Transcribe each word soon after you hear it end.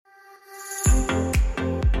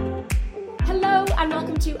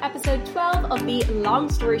to episode 12 of the Long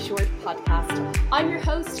Story Short podcast. I'm your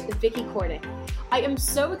host, Vicky Cornick. I am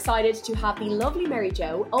so excited to have the lovely Mary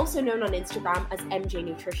Jo, also known on Instagram as MJ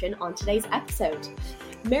Nutrition, on today's episode.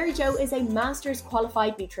 Mary Jo is a master's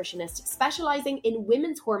qualified nutritionist specialising in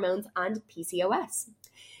women's hormones and PCOS.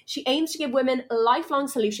 She aims to give women lifelong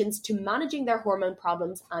solutions to managing their hormone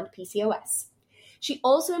problems and PCOS. She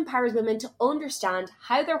also empowers women to understand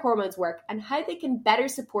how their hormones work and how they can better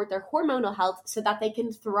support their hormonal health so that they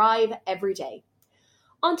can thrive every day.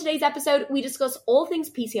 On today's episode, we discuss all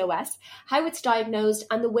things PCOS, how it's diagnosed,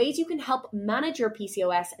 and the ways you can help manage your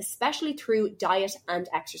PCOS, especially through diet and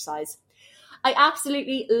exercise. I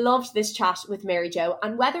absolutely loved this chat with Mary Jo,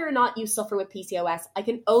 and whether or not you suffer with PCOS, I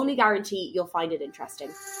can only guarantee you'll find it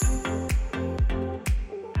interesting.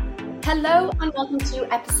 Hello and welcome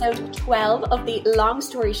to episode 12 of the Long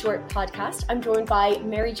Story Short podcast. I'm joined by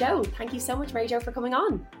Mary Jo. Thank you so much, Mary Jo, for coming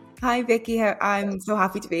on. Hi, Vicky. I'm so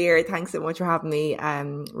happy to be here. Thanks so much for having me.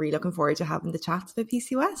 I'm really looking forward to having the chats about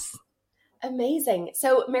PCOS. Amazing.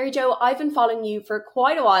 So, Mary Jo, I've been following you for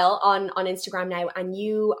quite a while on Instagram now, and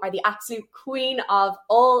you are the absolute queen of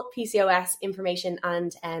all PCOS information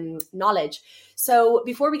and knowledge. So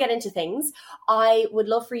before we get into things, I would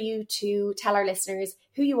love for you to tell our listeners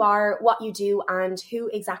who you are, what you do, and who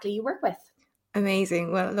exactly you work with.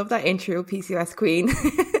 Amazing. Well, I love that intro, PCOS queen.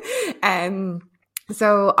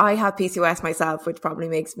 So I have PCOS myself, which probably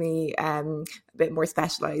makes me a bit more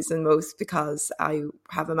specialised than most because I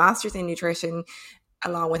have a master's in nutrition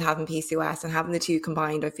along with having PCOS, and having the two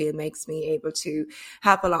combined, I feel makes me able to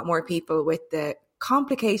help a lot more people with the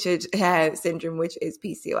complicated syndrome, which is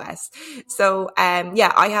PCOS. So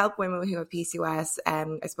I help women who have PCOS,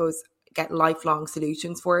 I suppose, get lifelong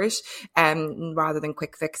solutions for it rather than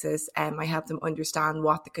quick fixes. I help them understand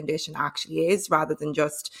what the condition actually is rather than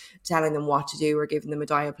just telling them what to do or giving them a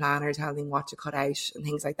diet plan or telling them what to cut out and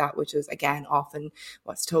things like that, which is again often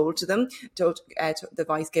what's told to them, the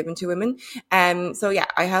advice given to women.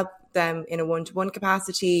 I help them in a one-to-one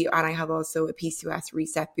capacity, and I have also a PCOS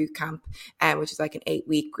reset bootcamp, which is like an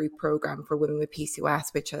 8-week group program for women with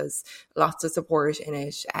PCOS, which has lots of support in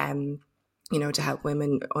it. To help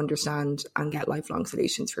women understand and get lifelong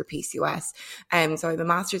solutions for PCOS. So I have a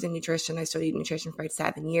master's in nutrition. I studied nutrition for about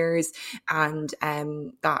 7 years, and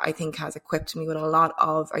that I think has equipped me with a lot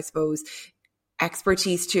of, I suppose,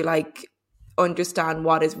 expertise to understand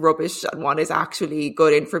what is rubbish and what is actually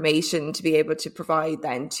good information to be able to provide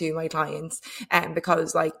then to my clients.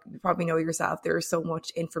 Because you probably know yourself, there is so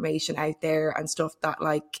much information out there and stuff that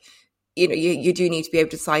you do need to be able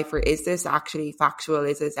to decipher, is this actually factual?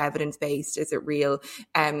 Is this evidence-based? Is it real?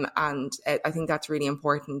 And I think that's really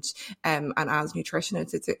important. And as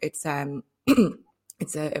nutritionists, it's an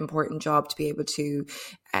important job to be able to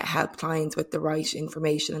help clients with the right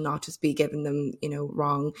information and not just be giving them,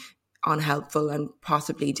 wrong, unhelpful and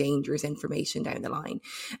possibly dangerous information down the line.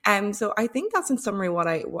 So I think that's in summary what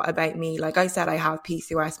about me. Like I said, I have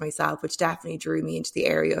PCOS myself, which definitely drew me into the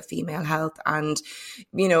area of female health. And,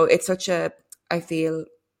 I feel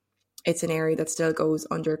it's an area that still goes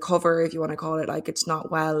undercover, if you want to call it. It's not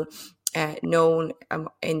well known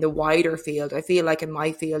in the wider field. I feel like in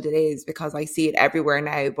my field it is, because I see it everywhere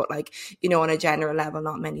now, but on a general level,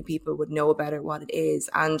 not many people would know about it, what it is.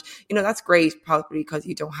 And that's great, probably because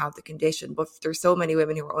you don't have the condition, but there's so many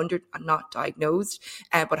women who are not diagnosed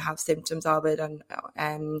but have symptoms of it.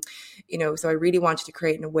 And so I really wanted to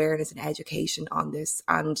create an awareness and education on this.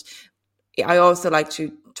 And I also like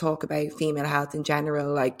to talk about female health in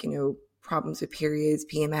general, problems with periods,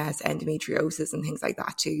 PMS, endometriosis and things like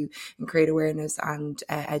that too, and create awareness and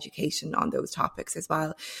education on those topics as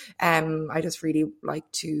well. I just really like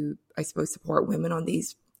to, I suppose, support women on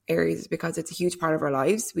these areas because it's a huge part of our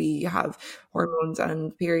lives. We have hormones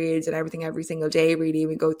and periods and everything every single day, really.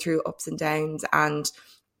 We go through ups and downs, and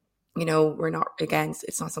we're not, again,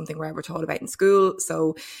 it's not something we're ever taught about in school.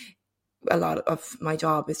 So a lot of my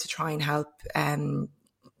job is to try and help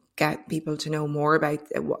get people to know more about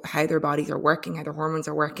how their bodies are working, how their hormones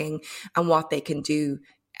are working, and what they can do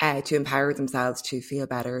to empower themselves to feel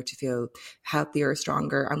better, to feel healthier,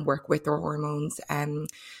 stronger, and work with their hormones.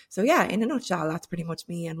 So yeah, in a nutshell, that's pretty much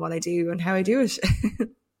me and what I do and how I do it.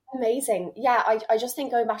 Amazing. Yeah, I just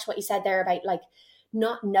think going back to what you said there about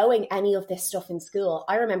not knowing any of this stuff in school.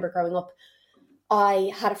 I remember growing up,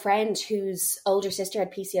 I had a friend whose older sister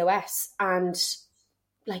had PCOS, and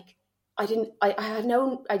I had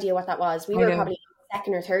no idea what that was. We were probably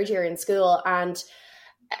second or third year in school, and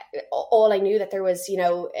all I knew that there was,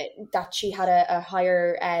 that she had a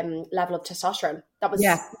higher level of testosterone. That was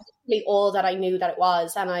really all that I knew that it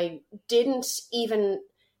was. And I didn't even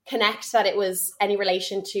connect that it was any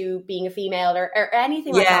relation to being a female or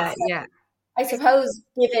anything like that. So Yeah. I suppose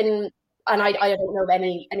given, and I don't know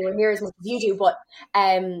anyone here as much as you do, but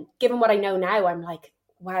given what I know now, I'm like,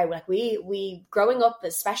 wow, like we growing up,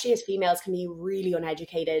 especially as females, can be really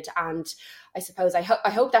uneducated. And I suppose I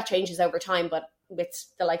hope that changes over time, but with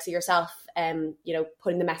the likes of yourself,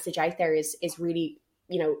 putting the message out there is really,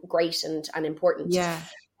 great and important. Yeah.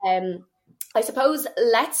 I suppose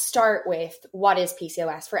let's start with what is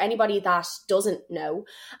PCOS for anybody that doesn't know,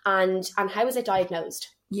 and how is it diagnosed?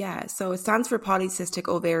 Yeah, so it stands for polycystic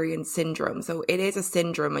ovarian syndrome. So it is a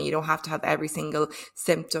syndrome, and you don't have to have every single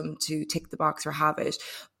symptom to tick the box or have it.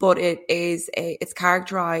 But it's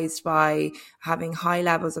characterized by having high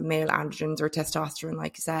levels of male androgens or testosterone,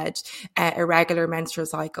 like you said, irregular menstrual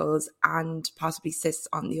cycles, and possibly cysts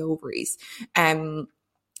on the ovaries.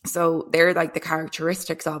 So they're like the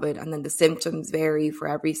characteristics of it, and then the symptoms vary for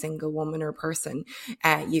every single woman or person.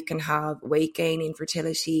 You can have weight gain,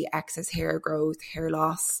 infertility, excess hair growth, hair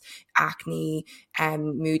loss, acne,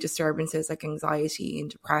 mood disturbances like anxiety and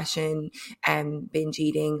depression, binge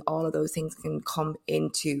eating. All of those things can come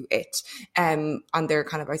into it, and they're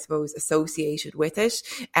kind of, I suppose, associated with it.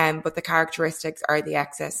 But the characteristics are the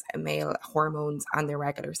excess male hormones and their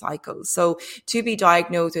regular cycles. So to be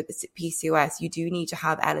diagnosed with PCOS, you do need to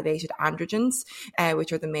have elevated androgens,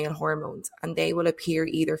 which are the male hormones, and they will appear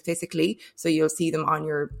either physically, so you'll see them on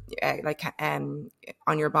your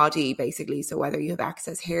on your body basically. So whether you have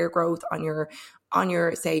excess hair growth on your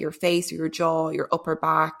say your face or your jaw, your upper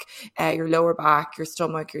back, your lower back, your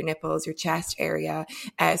stomach, your nipples, your chest area,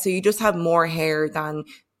 so you just have more hair than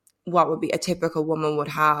what would be a typical woman would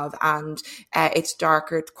have, and it's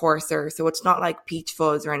darker, it's coarser, so it's not like peach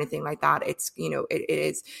fuzz or anything like that. It's it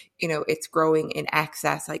is it's growing in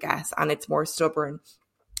excess, I guess, and it's more stubborn.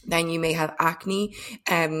 Then you may have acne,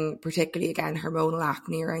 particularly again hormonal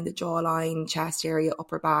acne around the jawline, chest area,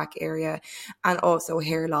 upper back area, and also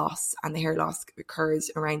hair loss. And the hair loss occurs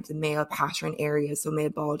around the male pattern areas, so male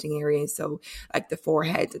balding areas, so like the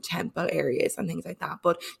forehead, the temple areas, and things like that.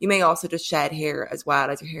 But you may also just shed hair as well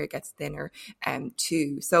as your hair gets thinner,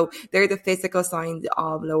 too. So they're the physical signs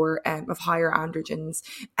of of higher androgens,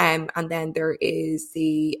 and then there is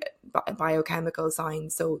the biochemical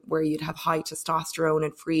signs, so where you'd have high testosterone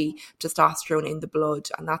and free testosterone in the blood,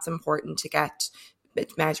 and that's important to get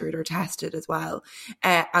it measured or tested as well.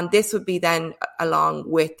 And this would be then along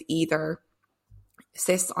with either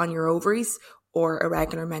cysts on your ovaries or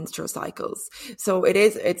irregular menstrual cycles. So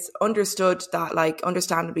it's understood that, like,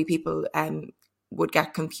 understandably people would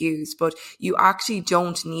get confused, but you actually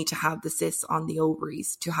don't need to have the cysts on the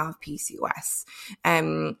ovaries to have PCOS.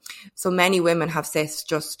 So many women have cysts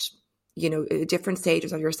just, at different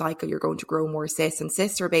stages of your cycle, you're going to grow more cysts, and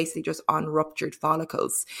cysts are basically just unruptured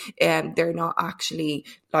follicles. They're not actually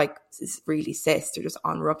like really cysts, they're just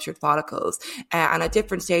unruptured follicles. And at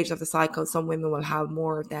different stages of the cycle, some women will have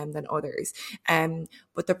more of them than others.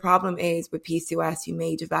 But the problem is with PCOS, you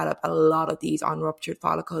may develop a lot of these unruptured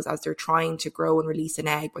follicles as they're trying to grow and release an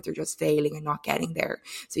egg, but they're just failing and not getting there.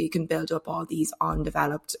 So you can build up all these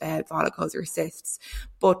undeveloped follicles or cysts.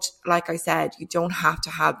 But like I said, you don't have to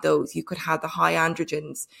have those. You could have the high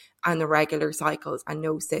androgens and the regular cycles and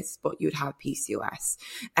no cysts, but you'd have PCOS.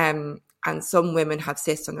 And some women have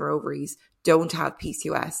cysts on their ovaries, don't have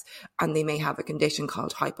PCOS, and they may have a condition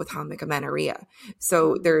called hypothalamic amenorrhea.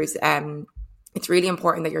 So there's it's really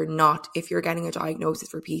important that if you're getting a diagnosis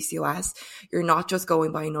for PCOS, you're not just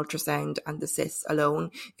going by an ultrasound and the cysts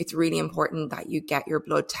alone. It's really important that you get your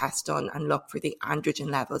blood test done and look for the androgen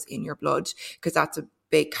levels in your blood, because that's a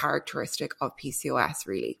big characteristic of PCOS,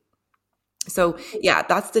 really. So yeah,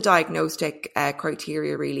 that's the diagnostic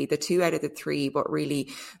criteria, really, the 2 out of the 3, but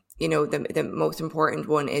really, the most important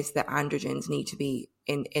one is the androgens need to be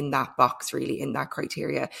in that box, really, in that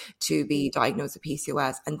criteria to be diagnosed with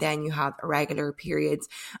PCOS. And then you have irregular periods,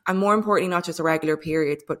 and more importantly, not just irregular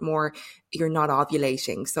periods, but more you're not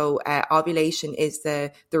ovulating. So ovulation is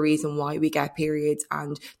the reason why we get periods,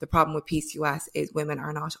 and the problem with PCOS is women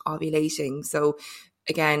are not ovulating. So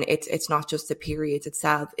again, it's not just the periods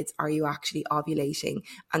itself, it's are you actually ovulating?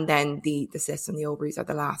 And then the cysts and the ovaries are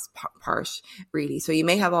the last part, really. So you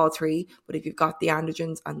may have all 3, but if you've got the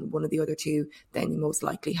androgens and one of the other 2, then you most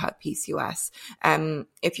likely have PCOS.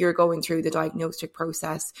 If you're going through the diagnostic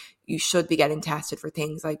process, you should be getting tested for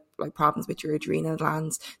things like problems with your adrenal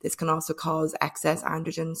glands. This can also cause excess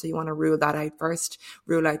androgen, so you want to rule that out first.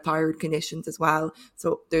 Rule out thyroid conditions as well.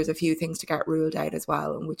 So there's a few things to get ruled out as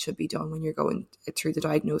well, and which should be done when you're going through the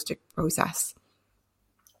diagnostic process.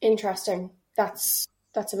 Interesting. That's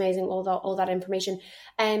amazing. All that information.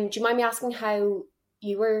 Do you mind me asking how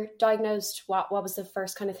you were diagnosed? What was the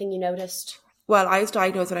first kind of thing you noticed? Well, I was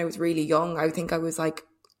diagnosed when I was really young. I think I was like,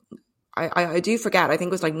 I do forget, I think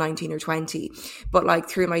it was like 19 or 20, but like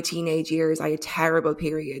through my teenage years, I had terrible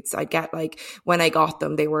periods. I'd get like, when I got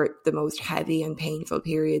them, they were the most heavy and painful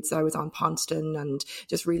periods. I was on Ponston and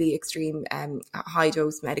just really extreme high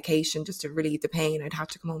dose medication just to relieve the pain. I'd have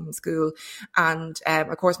to come home from school. And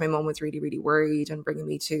of course, my mum was really, really worried and bringing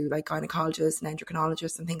me to like gynecologists and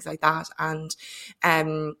endocrinologists and things like that. And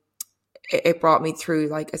it brought me through,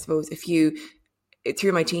 like, I suppose,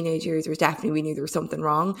 through my teenage years, there was definitely, we knew there was something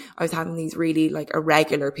wrong. I was having these really like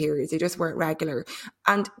irregular periods. They just weren't regular.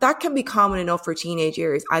 And that can be common enough for teenage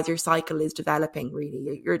years as your cycle is developing,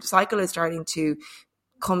 really. Your cycle is starting to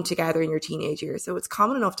come together in your teenage years. So it's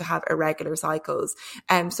common enough to have irregular cycles.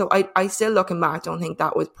 So I still, looking back, don't think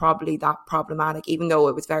that was probably that problematic, even though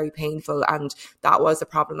it was very painful and that was a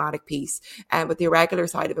problematic piece. But the irregular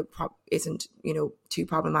side of it isn't, too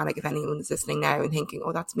problematic. If anyone is listening now and thinking,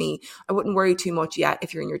 oh, that's me, I wouldn't worry too much yet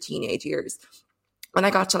if you're in your teenage years. When I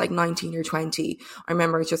got to like 19 or 20, I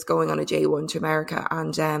remember I was just going on a J1 to America,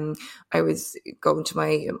 and I was going to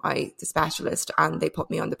the specialist, and they put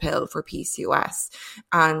me on the pill for PCOS,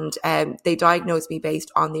 and they diagnosed me based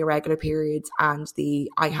on the irregular periods, and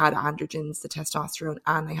I had androgens, the testosterone,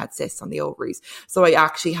 and I had cysts on the ovaries. So I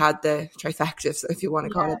actually had the trifecta, if you want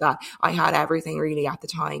to call it that. I had everything really at the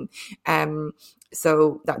time.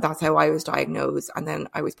 So that's how I was diagnosed. And then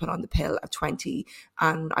I was put on the pill at 20,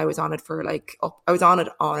 and I was on it for I was on it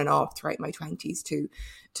on and off throughout my 20s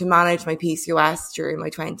to manage my PCOS during my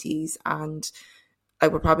 20s. And I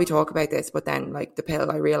would probably talk about this, but then like the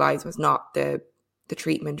pill, I realized was not the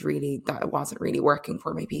treatment really, that it wasn't really working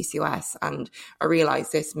for my PCOS. And I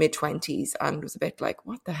realized this mid-20s and was a bit like,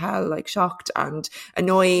 what the hell, like shocked and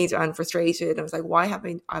annoyed and frustrated. I was like, why have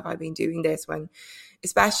I been doing this, when,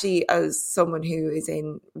 especially as someone who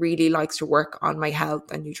really likes to work on my health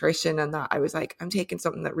and nutrition, and that I was like, I'm taking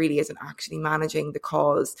something that really isn't actually managing the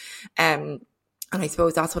cause. And I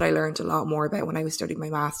suppose that's what I learned a lot more about when I was studying my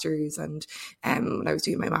master's, and when I was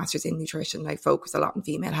doing my master's in nutrition. I focused a lot on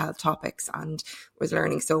female health topics and was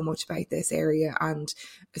learning so much about this area. And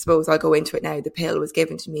I suppose I'll go into it now. The pill was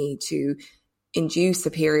given to me to induce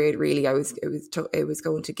a period, really. It was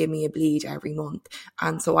going to give me a bleed every month.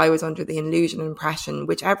 And so I was under the illusion and impression,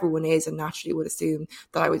 which everyone is and naturally would assume,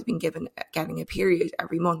 that I was being getting a period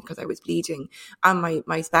every month because I was bleeding. And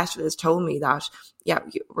my specialist told me that, yeah,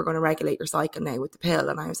 we're going to regulate your cycle now with the pill.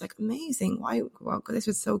 And I was like, amazing. Why? Well, this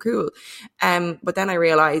was so cool. But then I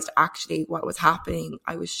realized actually what was happening,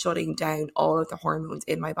 I was shutting down all of the hormones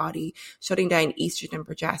in my body, shutting down estrogen and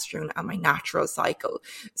progesterone and my natural cycle.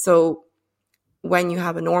 So when you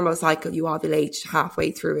have a normal cycle, you ovulate halfway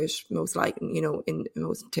through it, most likely, in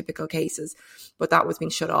most typical cases. But that was being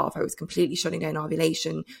shut off. I was completely shutting down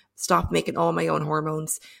ovulation, stopped making all my own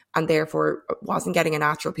hormones, and therefore wasn't getting a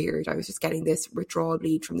natural period. I was just getting this withdrawal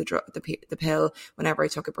bleed from the pill whenever I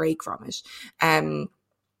took a break from it.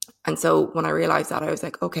 And so when I realized that, I was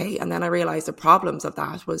like, okay. And then I realized the problems of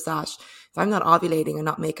that was that if I'm not ovulating and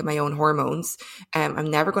not making my own hormones, I'm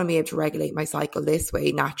never going to be able to regulate my cycle this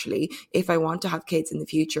way naturally. If I want to have kids in the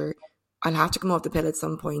future, I'll have to come off the pill at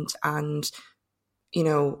some point, and,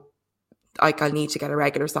 like I'll need to get a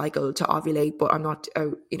regular cycle to ovulate, but I'm not,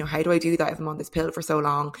 how do I do that if I'm on this pill for so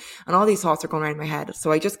long? And all these thoughts are going around my head.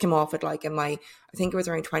 So I just came off it like I think it was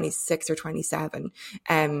around 26 or 27.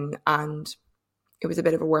 And it was a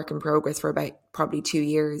bit of a work in progress for about probably 2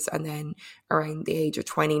 years. And then around the age of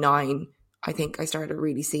 29, I think I started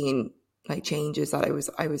really seeing like changes, that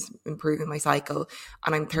I was improving my cycle.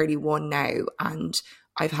 And I'm 31 now, and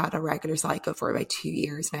I've had a regular cycle for about 2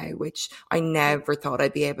 years now, which I never thought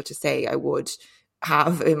I'd be able to say I would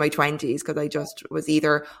have in my 20s, because I just was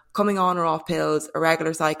either coming on or off pills,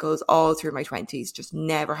 irregular cycles all through my 20s, just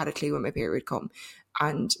never had a clue when my period would come.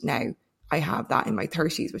 And now I have that in my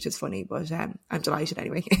 30s, which is funny, but I'm delighted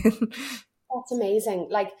anyway. That's amazing.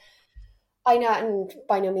 Like, I know, and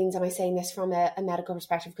by no means am I saying this from a medical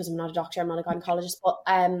perspective, because I'm not a doctor, I'm not a gynecologist, but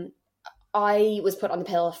I was put on the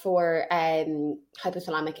pill for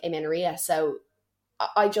hypothalamic amenorrhea. So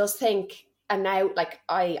I just think, and now like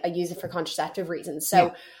I use it for contraceptive reasons. So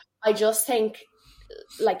yeah. I just think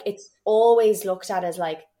like it's always looked at as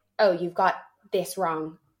like, oh, you've got this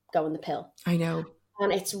wrong, go on the pill. I know.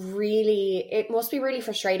 And it must be really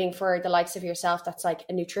frustrating for the likes of yourself that's like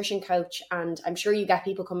a nutrition coach. And I'm sure you get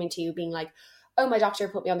people coming to you being like, oh, my doctor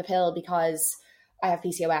put me on the pill because I have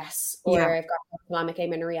PCOS or I've got hypothalamic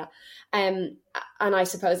amenorrhea. And I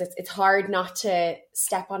suppose it's hard not to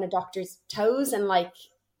step on a doctor's toes and like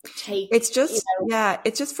take. It's just,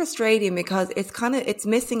 it's just frustrating because it's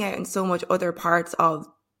missing out on so much other parts of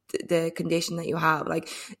the condition that you have. Like,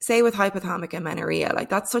 say with hypothalamic amenorrhea, like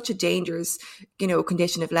that's such a dangerous,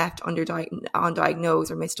 condition if left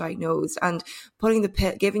undiagnosed or misdiagnosed, and putting the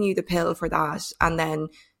pill, giving you the pill for that, and then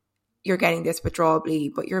you're getting this withdrawal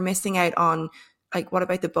bleed, but you're missing out on, like, what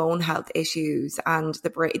about the bone health issues and the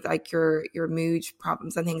brain, like your mood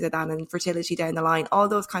problems and things like that, and fertility down the line, all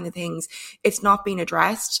those kind of things. It's not being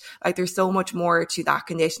addressed. Like, there's so much more to that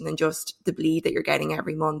condition than just the bleed that you're getting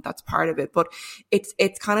every month. That's part of it, but it's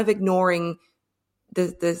kind of ignoring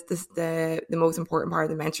the most important part of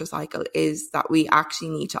the menstrual cycle is that we actually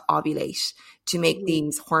need to ovulate to make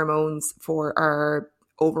these hormones for our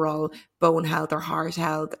overall bone health, our heart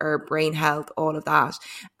health, our brain health, all of that.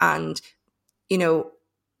 And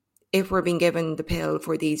if we're being given the pill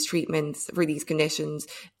for these treatments, for these conditions,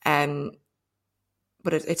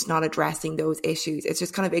 but it's not addressing those issues. It's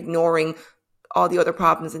just kind of ignoring all the other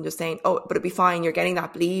problems and just saying, oh, but it'll be fine. You're getting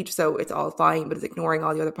that bleed, so it's all fine, but it's ignoring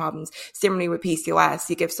all the other problems. Similarly with PCOS,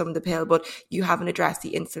 you give someone the pill, but you haven't addressed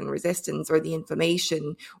the insulin resistance or the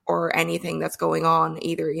inflammation or anything that's going on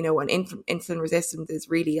either, and insulin resistance is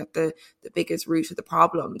really at the biggest root of the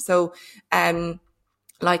problem. So,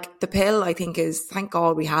 like, the pill, I think, is, thank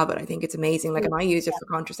God we have it. I think it's amazing. Like, and I use it for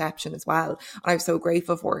contraception as well. And I'm so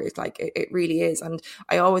grateful for it. Like, it really is. And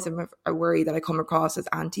I always am a worry that I come across as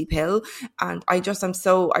anti-pill. And I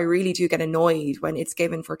really do get annoyed when it's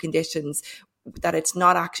given for conditions that it's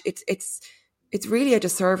not actually, it's really a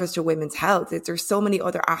disservice to women's health. There's so many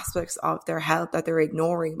other aspects of their health that they're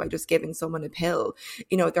ignoring by just giving someone a pill.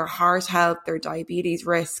 Their heart health, their diabetes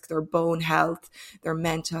risk, their bone health, their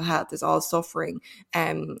mental health is all suffering.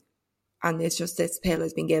 And it's just, this pill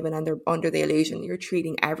has been given and they're under the illusion you're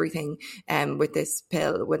treating everything with this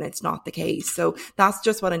pill when it's not the case. So that's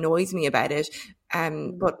just what annoys me about it.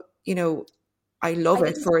 But, I love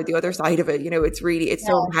it for the other side of it. It's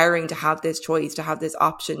so empowering to have this choice, to have this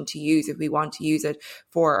option to use if we want to use it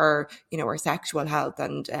for our, our sexual health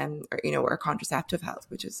and, our contraceptive health,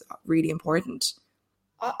 which is really important.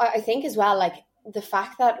 I think as well, like, the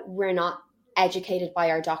fact that we're not educated by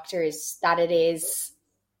our doctors, that it is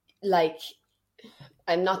like,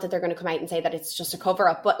 and not that they're going to come out and say that it's just a cover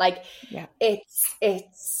up, but like,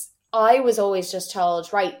 I was always just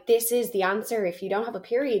told, right, this is the answer. If you don't have a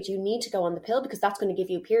period, you need to go on the pill because that's going to give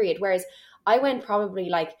you a period. Whereas I went probably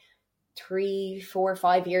like 3, 4,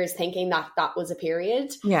 5 years thinking that was a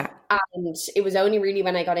period. Yeah. And it was only really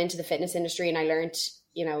when I got into the fitness industry and I learned,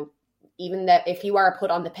 even that if you are put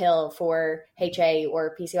on the pill for HA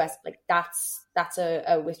or PCOS, like that's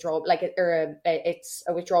a withdrawal, like, it's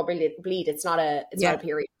a withdrawal bleed. It's not a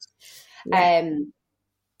period. Yeah.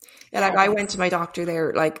 Like, I went to my doctor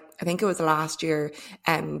there, like, I think it was last year,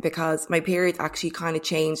 because my periods actually kind of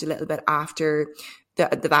changed a little bit after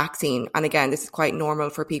the vaccine. And again, this is quite normal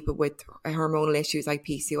for people with hormonal issues like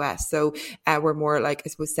PCOS. So we're more, like, I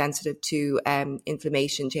suppose, sensitive to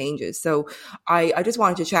inflammation changes. So I just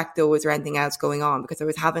wanted to check, though, was there anything else going on? Because I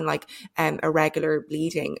was having like irregular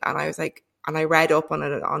bleeding, and I was like, and I read up on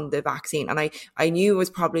it, on the vaccine, and I knew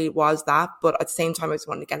it was that, but at the same time I just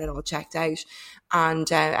wanted to get it all checked out,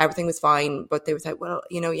 and everything was fine. But they was like, well,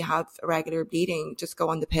 you have irregular bleeding, just go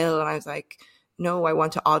on the pill. And I was like, no, I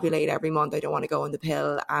want to ovulate every month. I don't want to go on the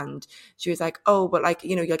pill. And she was like, oh, but like,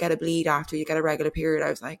 you'll get a bleed after you get a regular period. I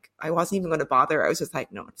was like, I wasn't even going to bother. I was just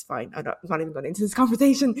like, no, it's fine. I'm not even going into this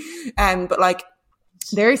conversation. But like,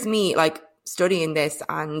 there's me, like, studying this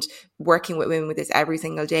and working with women with this every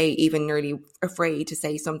single day, even nearly afraid to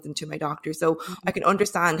say something to my doctor. So I can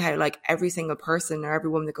understand how, like, every single person or every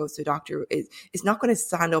woman that goes to a doctor is not going to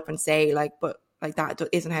stand up and say, like, but like, that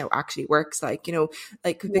isn't how it actually works. Like,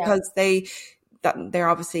 because they're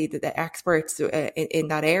obviously the experts in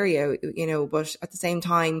that area, but at the same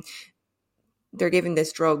time, they're giving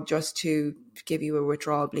this drug just to give you a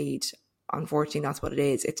withdrawal bleed. Unfortunately, that's what it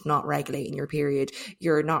is. It's not regulating your period.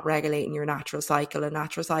 You're not regulating your natural cycle. A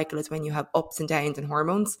natural cycle is when you have ups and downs in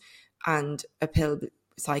hormones, and a pill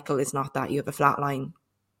cycle is not that. You have a flat line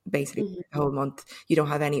basically the whole month. You don't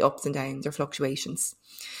have any ups and downs or fluctuations.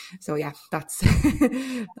 So yeah, that's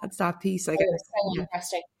that piece, I guess. So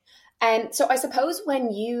interesting. So I suppose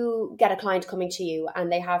when you get a client coming to you and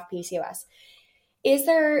they have PCOS, is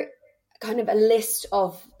there kind of a list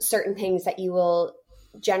of certain things that you will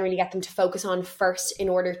generally get them to focus on first in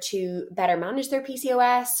order to better manage their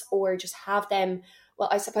PCOS, or just have them? Well,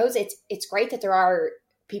 I suppose it's great that there are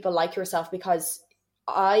people like yourself, because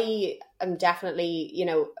I am definitely,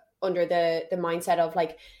 under the mindset of,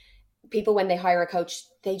 like, people, when they hire a coach,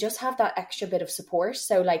 they just have that extra bit of support.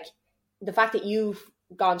 So, like, the fact that you've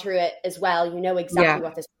gone through it as well, exactly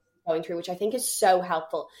what this going through, which I think is so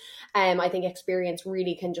helpful. I think experience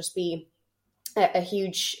really can just be a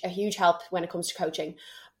huge help when it comes to coaching.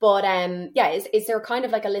 But is there kind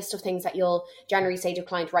of like a list of things that you'll generally say to a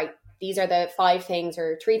client, right, these are the 5 things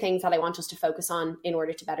or 3 things that I want us to focus on in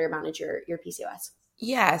order to better manage your PCOS?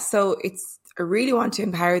 Yeah, so I really want to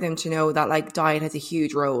empower them to know that like diet has a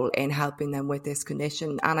huge role in helping them with this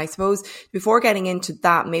condition. And I suppose before getting into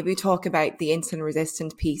that, maybe talk about the insulin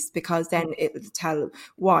resistant piece, because then it will tell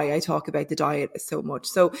why I talk about the diet so much.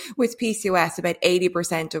 So with PCOS, about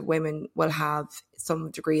 80% of women will have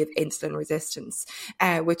some degree of insulin resistance,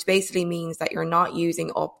 which basically means that you're not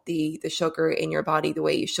using up the sugar in your body the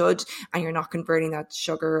way you should, and you're not converting that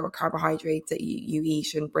sugar or carbohydrates that you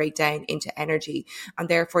eat and break down into energy. And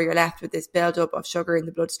therefore you're left with this buildup of sugar in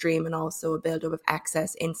the bloodstream and also a buildup of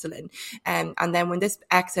excess insulin. And then when this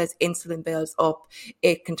excess insulin builds up,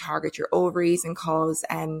 it can target your ovaries and cause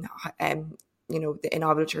the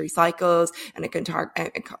ovulatory cycles, and it can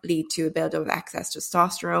lead to a buildup of excess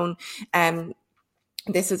testosterone.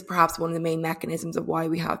 This is perhaps one of the main mechanisms of why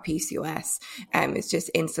we have PCOS. It's just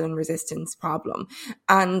insulin resistance problem.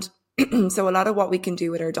 And so a lot of what we can do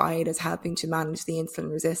with our diet is helping to manage the insulin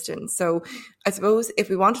resistance. So I suppose if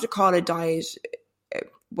we wanted to call a diet,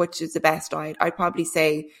 which is the best diet, I'd probably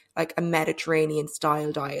say like a Mediterranean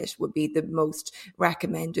style diet would be the most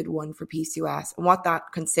recommended one for PCOS. And what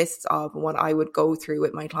that consists of, and what I would go through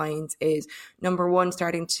with my clients, is number one,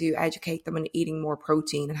 starting to educate them on eating more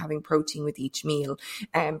protein and having protein with each meal,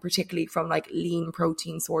 particularly from like lean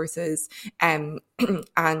protein sources, and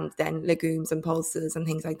then legumes and pulses and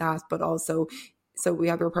things like that, but also so we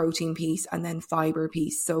have our protein piece and then fiber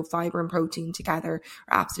piece. So fiber and protein together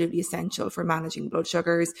are absolutely essential for managing blood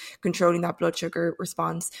sugars, controlling that blood sugar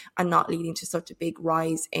response, and not leading to such a big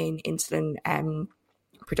rise in insulin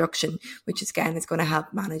production, which is again is going to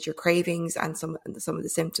help manage your cravings and some of the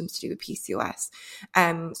symptoms to do with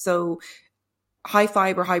PCOS. So high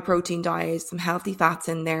fiber, high protein diet, some healthy fats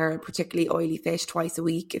in there, particularly oily fish twice a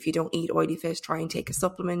week. If you don't eat oily fish, try and take a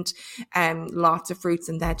supplement. Lots of fruits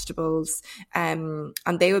and vegetables. And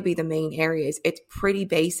they would be the main areas. It's pretty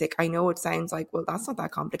basic. I know it sounds like, well, that's not that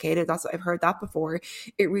complicated. I've heard that before.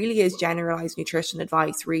 It really is generalized nutrition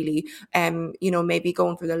advice, really. Maybe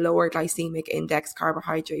going for the lower glycemic index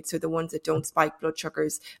carbohydrates, so the ones that don't spike blood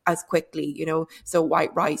sugars as quickly, so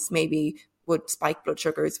white rice maybe would spike blood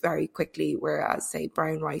sugars very quickly, whereas say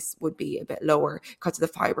brown rice would be a bit lower because of the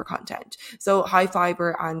fiber content. So high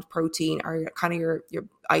fiber and protein are kind of your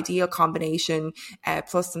ideal combination,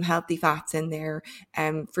 plus some healthy fats in there,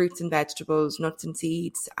 fruits and vegetables, nuts and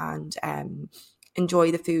seeds, and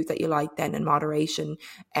enjoy the food that you like then in moderation.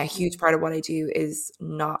 A huge part of what I do is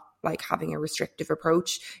not like having a restrictive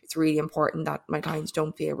approach. It's really important that my clients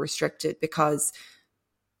don't feel restricted, because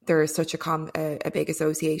there is such a big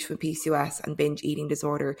association with PCOS and binge eating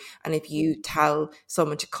disorder. And if you tell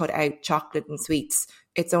someone to cut out chocolate and sweets,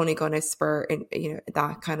 it's only going to spur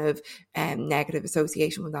that kind of negative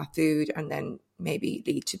association with that food, and then maybe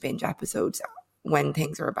lead to binge episodes when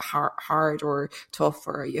things are a bit hard or tough,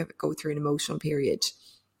 or you go through an emotional period.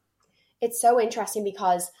 It's so interesting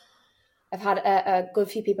because I've had a good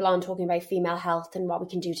few people on talking about female health and what we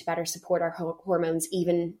can do to better support our hormones,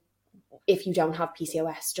 even if you don't have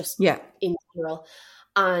PCOS, just in general.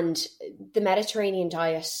 And the Mediterranean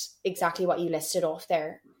diet, exactly what you listed off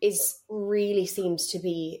there, really seems to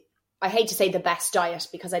be, I hate to say the best diet,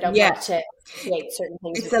 because I don't want to create certain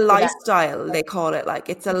things. It's a lifestyle, they call it. Like,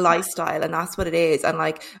 it's a lifestyle, and that's what it is. And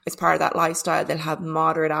like, as part of that lifestyle, they'll have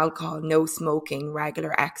moderate alcohol, no smoking,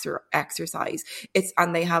 regular exercise.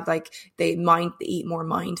 And they have like, they eat more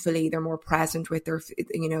mindfully. They're more present with their,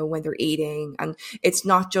 when they're eating. And it's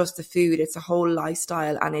not just the food, it's a whole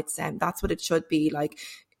lifestyle. And it's, that's what it should be like.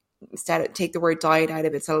 Instead of take the word diet out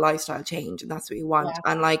of it, it's a lifestyle change, and that's what you want.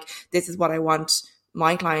 And like, this is what I want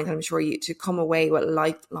my clients, and I'm sure you, to come away with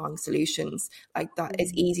lifelong solutions like that.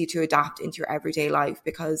 Is easy to adapt into your everyday life,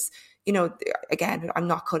 because again, I'm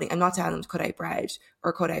not telling them to cut out bread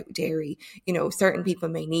or cut out dairy. Certain people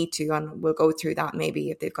may need to, and we'll go through that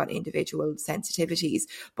maybe if they've got individual sensitivities.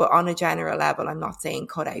 But on a general level, I'm not saying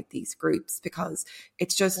cut out these groups, because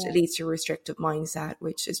it's just it leads to a restrictive mindset,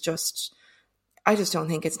 which is just, I just don't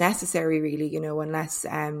think it's necessary, really, unless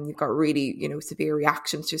you've got really, severe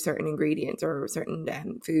reactions to certain ingredients or certain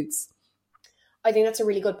foods. I think that's a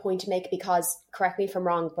really good point to make, because, correct me if I'm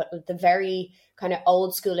wrong, but the very kind of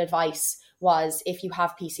old school advice was, if you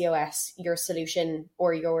have PCOS, your solution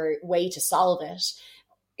or your way to solve it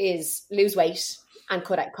is lose weight and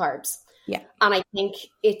cut out carbs. Yeah. And I think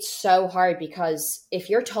it's so hard, because if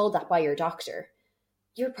you're told that by your doctor,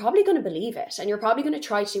 you're probably going to believe it, and you're probably going to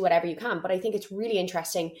try to do whatever you can. But I think it's really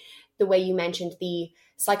interesting the way you mentioned the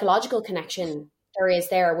psychological connection there is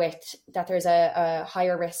there with that there's a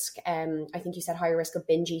higher risk, I think you said higher risk of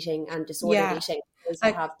binge eating and disordered eating, those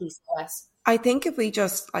that have PCOS. I think if we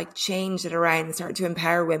just like change it around and start to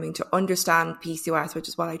empower women to understand PCOS, which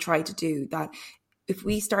is what I try to do, that if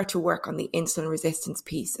we start to work on the insulin resistance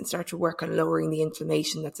piece and start to work on lowering the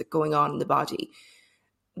inflammation that's going on in the body,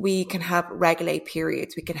 we can help regulate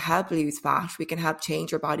periods, we can help lose fat, we can help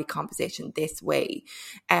change our body composition this way,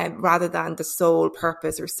 rather than the sole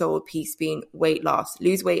purpose or sole piece being weight loss.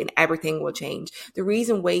 Lose weight and everything will change. The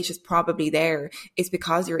reason weight is probably there is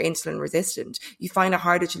because you're insulin resistant. You find it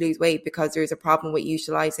harder to lose weight because there's a problem with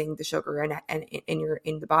utilizing the sugar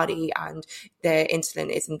in the body, and the insulin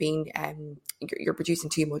isn't being, you're producing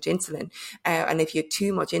too much insulin. And if you have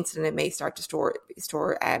too much insulin, it may start to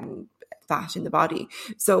store fat in the body.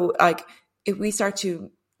 So like if we start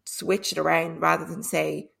to switch it around, rather than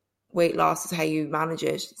say weight loss is how you manage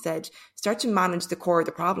it, said start to manage the core of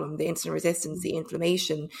the problem, the insulin resistance, the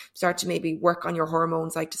inflammation, start to maybe work on your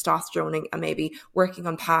hormones like testosterone, and maybe working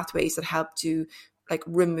on pathways that help to like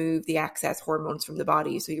remove the excess hormones from the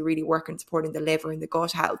body. So you really work on supporting the liver and the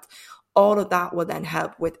gut health. All of that will then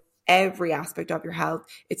help with every aspect of your health.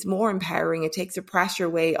 It's more empowering. It takes the pressure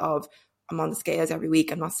away of, I'm on the scales every week,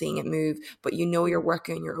 I'm not seeing it move, but you know you're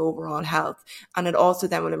working on your overall health. And it also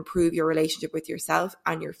then will improve your relationship with yourself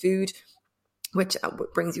and your food, which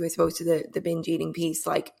brings you, I suppose, to the binge eating piece.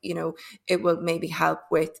 Like, you know, it will maybe help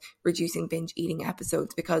with reducing binge eating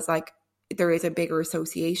episodes, because like there is a bigger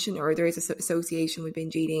association, or there is an association with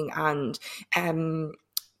binge eating and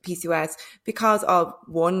PCOS, because of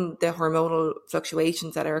one, the hormonal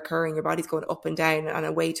fluctuations that are occurring, your body's going up and down, and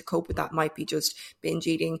a way to cope with that might be just binge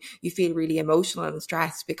eating. You feel really emotional and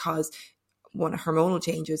stressed because one, hormonal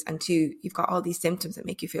changes, and two, you've got all these symptoms that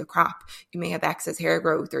make you feel crap. You may have excess hair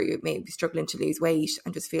growth, or you may be struggling to lose weight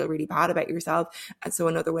and just feel really bad about yourself. And so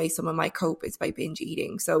another way someone might cope is by binge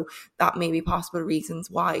eating. So that may be possible reasons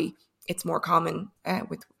why it's more common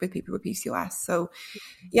with people with PCOS. So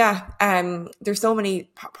yeah, there's so many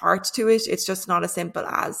parts to it. It's just not as simple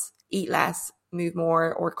as eat less, move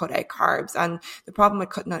more, or cut out carbs. And the problem with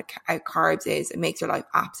cutting out carbs is it makes your life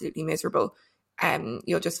absolutely miserable.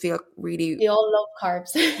 You'll just feel really... We all love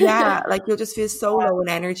carbs. Yeah, like you'll just feel so low in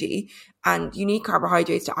energy, and you need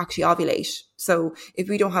carbohydrates to actually ovulate. So if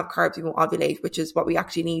we don't have carbs, we won't ovulate, which is what we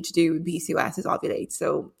actually need to do in PCOS, is ovulate.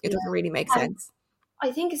 So it doesn't really make sense.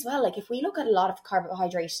 I think as well, like if we look at a lot of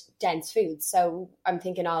carbohydrate dense foods, so I'm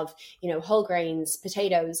thinking of, you know, whole grains,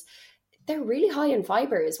 potatoes, they're really high in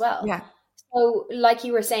fiber as well. Yeah. So like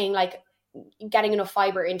you were saying, like getting enough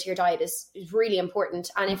fiber into your diet is really important.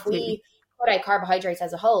 And if we cut out carbohydrates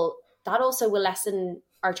as a whole, that also will lessen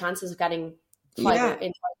our chances of getting fiber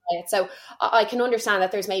into our diet. So I can understand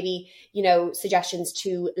that there's maybe, you know, suggestions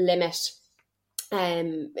to limit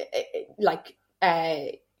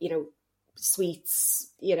you know, sweets,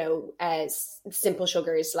 you know, simple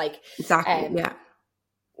sugars, like exactly.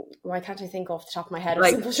 Why can't I think off the top of my head of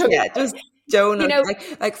like simple sugar? Just donuts, you know,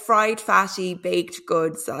 like fried fatty baked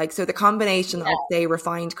goods, like, so the combination of say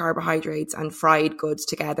refined carbohydrates and fried goods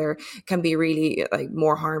together can be really like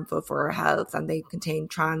more harmful for our health, and they contain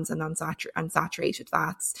trans and unsaturated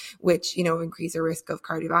fats, which, you know, increase the risk of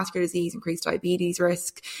cardiovascular disease, increase diabetes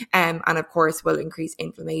risk, and of course will increase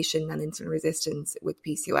inflammation and insulin resistance with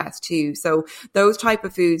PCOS too. So those type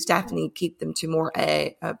of foods definitely keep them to more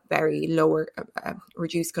a very lower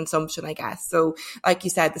reduced consumption, I guess. So like you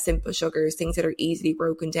said, the simple sugars, things that are easily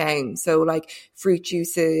broken down. So like fruit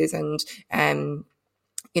juices and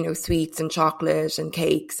you know, sweets and chocolate and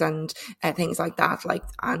cakes and things like that, like,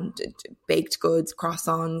 and baked goods,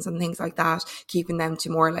 croissants and things like that, keeping them to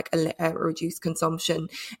more like a reduced consumption.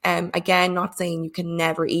 Again, not saying you can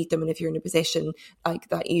never eat them, and if you're in a position like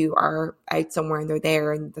that, you are out somewhere and they're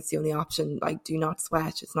there and that's the only option, like, do not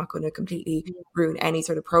sweat. It's not going to completely ruin any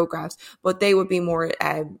sort of progress, but they would be more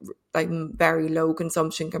like very low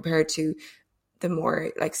consumption compared to the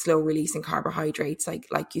more like slow releasing carbohydrates,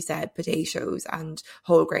 like you said, potatoes and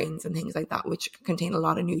whole grains and things like that, which contain a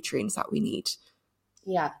lot of nutrients that we need.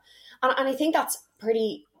 Yeah. And I think that's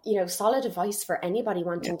pretty, you know, solid advice for anybody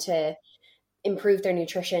wanting to improve their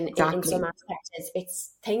nutrition in some aspects.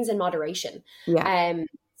 It's things in moderation. Yeah.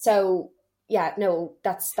 So yeah, no,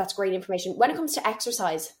 that's great information. When it comes to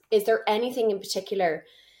exercise, is there anything in particular?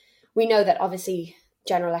 We know that obviously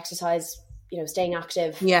general exercise, you know, staying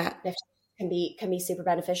active, lifting, can be super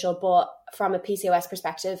beneficial, but from a PCOS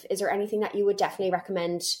perspective, is there anything that you would definitely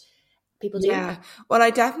recommend people do? Yeah, well, I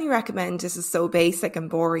definitely recommend, this is so basic and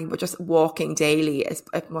boring, but just walking daily as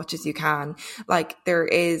much as you can. Like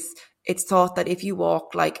it's thought that if you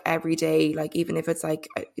walk like every day, like even if it's like,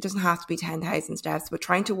 it doesn't have to be 10,000 steps, but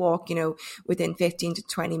trying to walk, within 15 to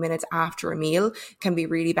 20 minutes after a meal can be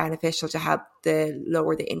really beneficial to help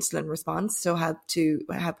lower the insulin response. So help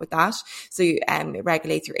with that. So it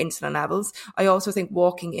regulates your insulin levels. I also think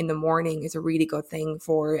walking in the morning is a really good thing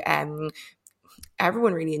for,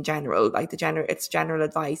 everyone really in general, it's general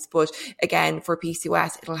advice. But again, for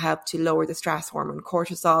PCOS, it'll help to lower the stress hormone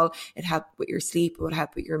cortisol. It helps with your sleep. It will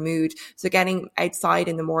help with your mood. So getting outside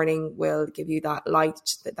in the morning will give you that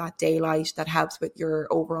light, that daylight that helps with your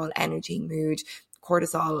overall energy, mood,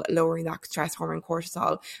 cortisol, lowering that stress hormone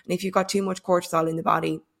cortisol. And if you've got too much cortisol in the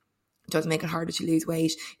body, it does make it harder to lose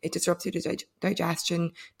weight. It disrupts your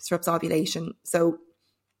digestion, disrupts ovulation. So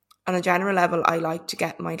on a general level, I like to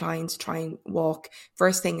get my clients to try and walk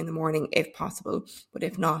first thing in the morning if possible, but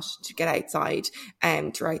if not, to get outside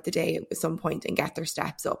throughout the day at some point and get their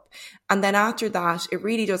steps up. And then after that, it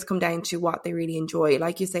really does come down to what they really enjoy.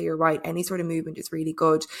 Like you say, you're right, any sort of movement is really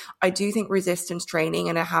good. I do think resistance training,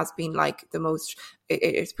 and it has been like the most,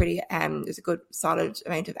 it's pretty, there's a good solid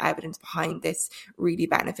amount of evidence behind this really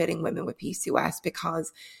benefiting women with PCOS,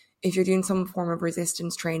 because if you're doing some form of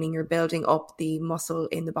resistance training, you're building up the muscle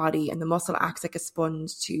in the body, and the muscle acts like a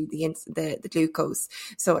sponge to the glucose.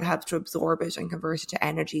 So it helps to absorb it and convert it to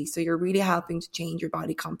energy. So you're really helping to change your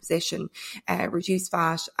body composition, reduce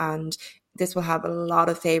fat, and this will have a lot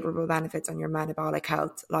of favorable benefits on your metabolic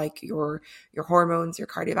health, like your hormones, your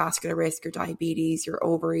cardiovascular risk, your diabetes, your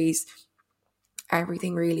ovaries,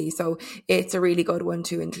 everything really. So it's a really good one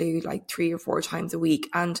to include like 3 or 4 times a week.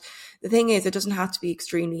 And the thing is, it doesn't have to be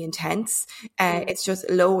extremely intense. It's just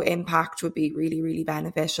low impact would be really, really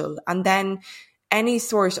beneficial. And then any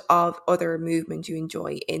sort of other movement you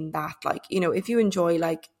enjoy in that, like, if you enjoy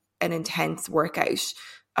like an intense workout,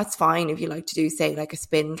 that's fine. If you like to do, say, like a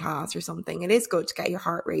spin class or something, it is good to get your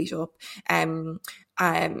heart rate up.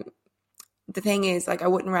 The thing is, like, I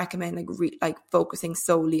wouldn't recommend like focusing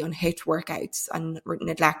solely on HIIT workouts and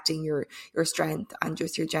neglecting your strength and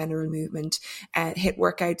just your general movement. HIIT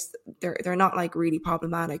workouts, they're not like really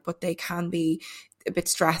problematic, but they can be a bit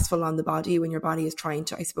stressful on the body when your body is trying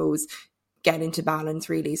to, I suppose, get into balance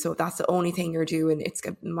really. So if that's the only thing you're doing, it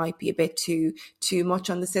might be a bit too much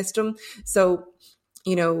on the system. So,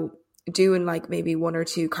 doing like maybe 1 or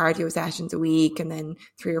 2 cardio sessions a week, and then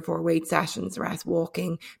 3 or 4 weight sessions, the rest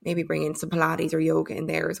walking, maybe bring in some Pilates or yoga in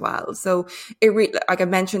there as well. So it like I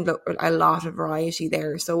mentioned, a lot of variety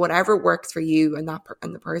there. So whatever works for you and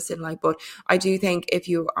the person, like, but I do think if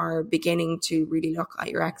you are beginning to really look at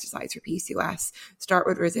your exercise for PCOS, start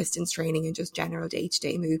with resistance training and just general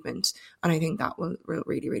day-to-day movement. And I think that will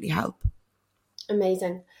really, really help.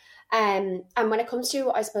 Amazing. And when it comes to,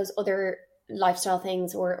 I suppose, other lifestyle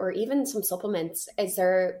things or even some supplements, is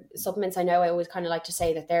there supplements? I know I always kind of like to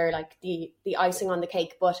say that they're like the icing on the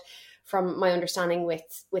cake, but from my understanding with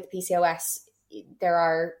PCOS, there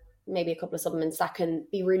are maybe a couple of supplements that can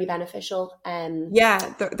be really beneficial.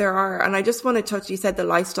 Yeah, there are. And I just want to touch, you said the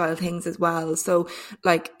lifestyle things as well. So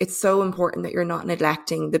like, it's so important that you're not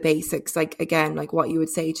neglecting the basics. Like, again, like what you would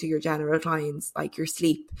say to your general clients, like your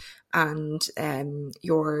sleep and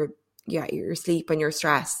your sleep and your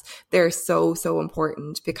stress. They're so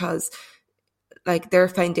important, because like they're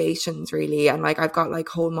foundations really. And like I've got like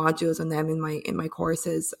whole modules on them in my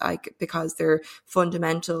courses, like, because they're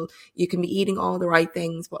fundamental. You can be eating all the right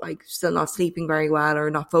things, but like still not sleeping very well, or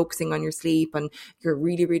not focusing on your sleep, and you're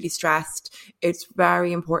really, really stressed. It's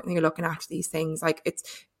very important that you're looking after these things. Like,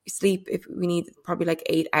 it's sleep, if we need probably like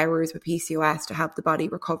 8 hours with PCOS to help the body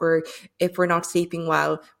recover. If we're not sleeping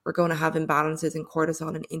well, we're going to have imbalances in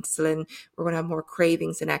cortisol and insulin. We're going to have more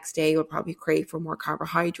cravings the next day. We'll probably crave for more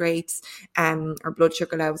carbohydrates. Our blood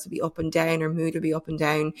sugar levels will be up and down. Our mood will be up and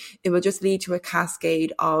down. It will just lead to a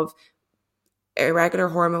cascade of irregular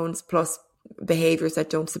hormones plus behaviors that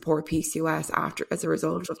don't support PCOS as a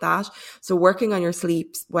result of that. So working on your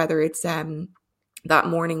sleep, whether it's that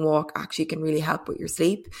morning walk, actually can really help with your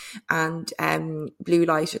sleep, and blue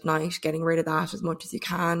light at night, getting rid of that as much as you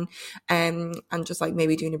can, and just like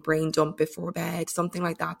maybe doing a brain dump before bed, something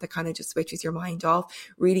like that kind of just switches your mind off.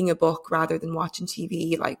 Reading a book rather than watching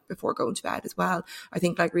TV, like before going to bed as well. I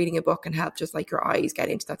think like reading a book can help just like your eyes get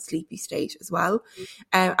into that sleepy state as well.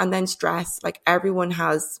 And then stress, like everyone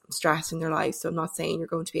has stress in their lives, so I'm not saying you're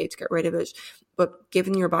going to be able to get rid of it, but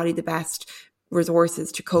giving your body the best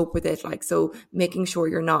resources to cope with it. Like, so making sure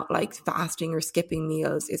you're not like fasting or skipping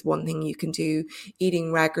meals is one thing you can do.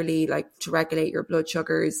 Eating regularly, like to regulate your blood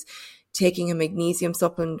sugars. Taking a magnesium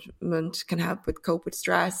supplement can help cope with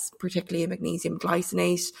stress, particularly a magnesium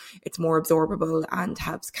glycinate. It's more absorbable and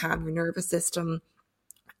helps calm your nervous system.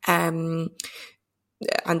 And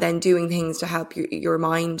then doing things to help your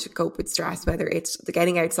mind cope with stress, whether it's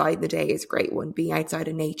getting outside in the day is a great one, being outside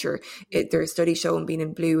in nature. There's studies showing being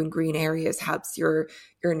in blue and green areas helps your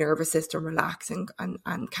nervous system relax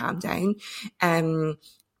and calm down.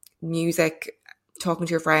 Music, talking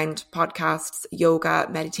to your friend, podcasts, yoga,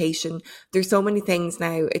 meditation. There's so many things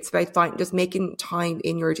now. It's about just making time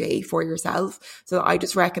in your day for yourself. So I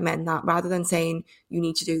just recommend that rather than saying you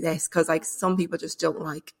need to do this, because like some people just don't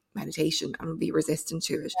like meditation and will be resistant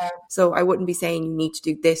to it. Yeah. So I wouldn't be saying you need to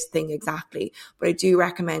do this thing exactly, but I do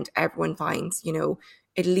recommend everyone finds,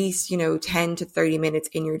 at least, 10 to 30 minutes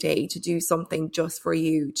in your day to do something just for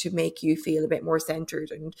you to make you feel a bit more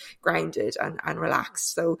centered and grounded and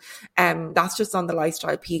relaxed. So that's just on the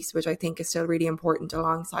lifestyle piece, which I think is still really important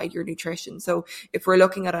alongside your nutrition. So if we're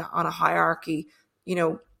looking at on a hierarchy,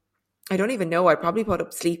 I don't even know, I'd probably put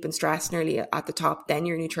up sleep and stress nearly at the top, then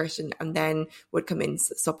your nutrition, and then would come in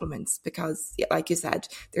supplements, because like you said,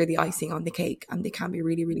 they're the icing on the cake and they can be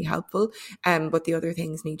really, really helpful. But the other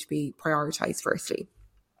things need to be prioritized firstly.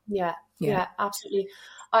 Yeah, absolutely.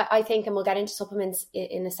 I think, and we'll get into supplements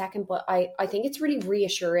in a second, but I think it's really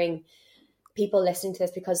reassuring people listening to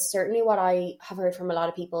this, because certainly what I have heard from a lot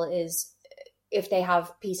of people is if they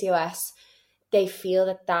have PCOS, they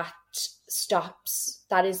feel that stops,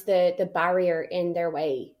 that is the barrier in their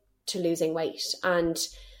way to losing weight. And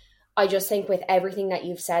I just think with everything that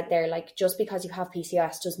you've said there, like just because you have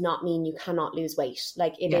PCOS does not mean you cannot lose weight.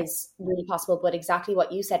 Like it is really possible, but exactly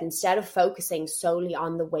what you said, instead of focusing solely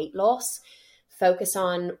on the weight loss, focus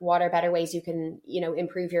on what are better ways you can,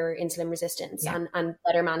 improve your insulin resistance and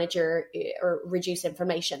better manage or reduce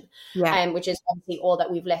inflammation, which is obviously all that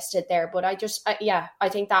we've listed there. But I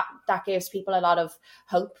think that gives people a lot of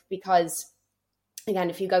hope, because again,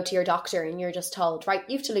 if you go to your doctor and you're just told, right,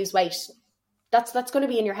 you have to lose weight, that's going to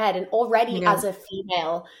be in your head. And already as a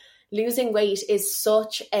female, losing weight is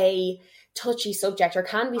such a touchy subject, or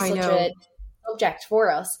can be such a subject for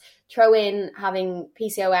us. Throw in having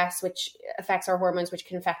PCOS, which affects our hormones, which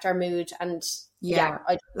can affect our mood. And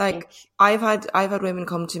I've had women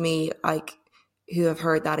come to me who have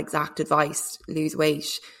heard that exact advice, lose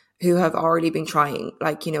weight, who have already been trying,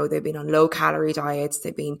 they've been on low calorie diets,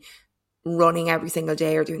 they've been running every single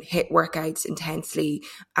day or doing HIIT workouts intensely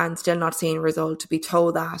and still not seeing a result, to be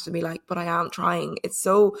told that and be like, but I am trying. It's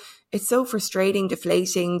so frustrating,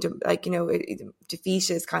 deflating,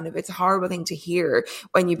 defeatist kind of. It's a horrible thing to hear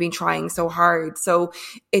when you've been trying so hard. So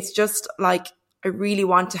it's just I really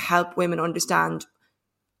want to help women understand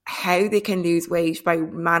how they can lose weight by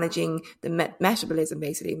managing the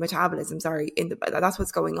metabolism. Sorry, that's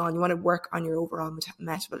what's going on. You want to work on your overall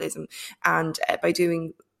metabolism, and by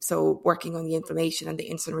doing so, working on the inflammation and the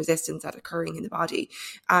insulin resistance that's occurring in the body.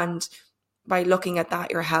 And by looking at that,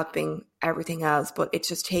 you're helping everything else, but it's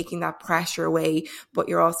just taking that pressure away. But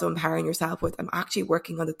you're also empowering yourself with, I'm actually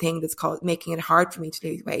working on the thing that's called making it hard for me to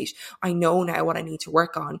lose weight. I know now what I need to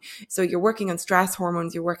work on. So you're working on stress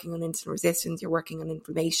hormones, you're working on insulin resistance, you're working on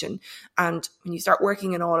inflammation. And when you start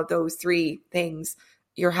working on all of those three things,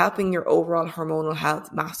 you're helping your overall hormonal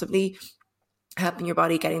health massively, helping your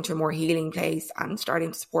body get into a more healing place and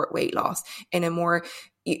starting to support weight loss in a more,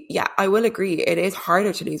 I will agree, it is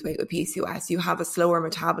harder to lose weight with PCOS. You have a slower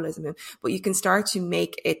metabolism, but you can start to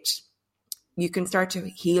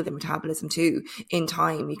heal the metabolism too in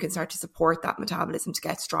time. You can start to support that metabolism to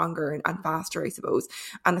get stronger and faster, I suppose.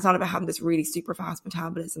 And it's not about having this really super fast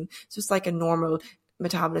metabolism. It's just like a normal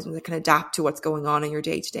metabolism that can adapt to what's going on in your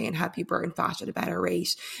day to day and help you burn fat at a better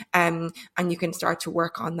rate. And you can start to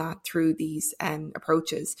work on that through these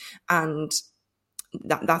approaches. And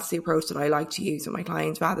that's the approach that I like to use with my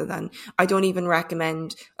clients, rather than, I don't even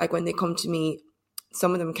recommend, when they come to me,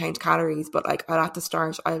 some of them count calories, but at the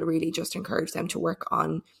start, I'll really just encourage them to work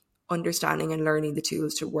on understanding and learning the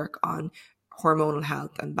tools to work on hormonal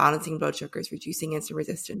health and balancing blood sugars, reducing insulin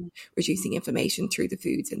resistance, reducing inflammation through the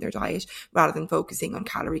foods in their diet, rather than focusing on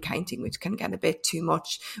calorie counting, which can get a bit too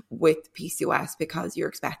much with PCOS because you're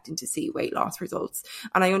expecting to see weight loss results.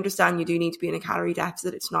 And I understand you do need to be in a calorie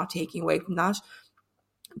deficit. It's not taking away from that,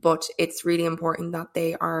 but it's really important that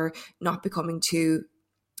they are not becoming too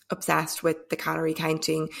obsessed with the calorie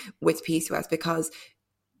counting with PCOS, because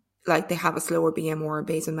they have a slower BM or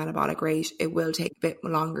basal metabolic rate. It will take a bit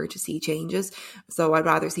longer to see changes. So I'd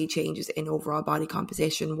rather see changes in overall body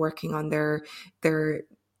composition, working on their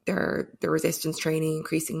resistance training,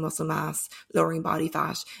 increasing muscle mass, lowering body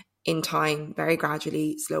fat in time, very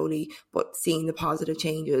gradually, slowly, but seeing the positive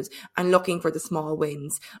changes and looking for the small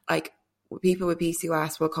wins. people with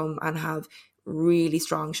PCOS will come and have really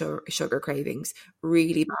strong sugar cravings,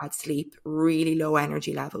 really bad sleep, really low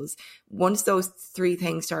energy levels. Once those three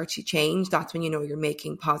things start to change, that's when you know you're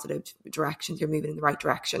making positive directions, you're moving in the right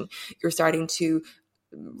direction. You're starting to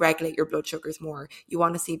regulate your blood sugars more. You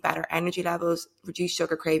want to see better energy levels, reduce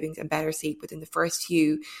sugar cravings, and better sleep within the first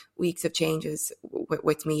few weeks of changes.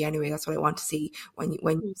 With me anyway, that's what I want to see when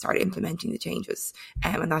you start implementing the changes,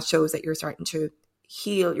 and that shows that you're starting to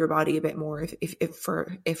heal your body a bit more, if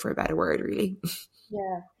for a better word, really.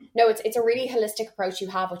 Yeah, no, it's a really holistic approach you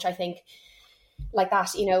have, which I think, like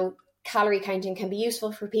that, you know, calorie counting can be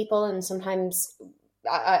useful for people, and sometimes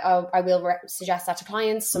I will suggest that to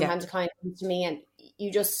clients. Sometimes a client comes to me and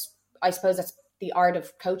you just, I suppose that's the art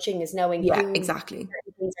of coaching, is knowing who exactly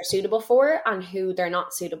things are suitable for and who they're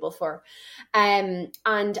not suitable for. And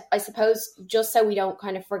I suppose, just so we don't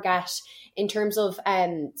kind of forget, in terms of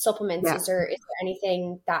supplements, is there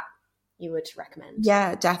anything that you would recommend?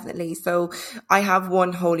 Yeah, definitely. So I have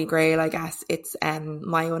one holy grail, I guess. It's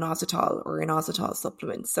my inositol, or inositol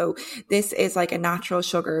supplement. So this is like a natural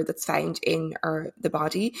sugar that's found in the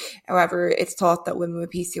body. However, it's thought that women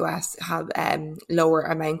with PCOS have lower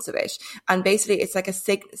amounts of it. And basically it's like a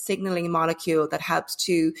signaling molecule that helps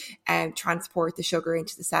to transport the sugar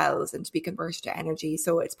into the cells and to be converted to energy.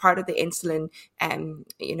 So it's part of the insulin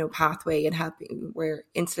pathway, and helping where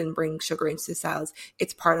insulin brings sugar into the cells.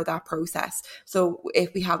 It's part of that process. So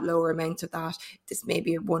if we have lower amounts of that, this may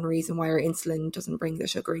be one reason why our insulin doesn't bring the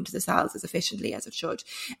sugar into the cells as efficiently as it should.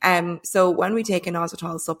 So when we take an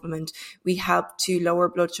inositol supplement, we help to lower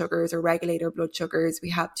blood sugars or regulate our blood sugars. We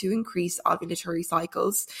help to increase ovulatory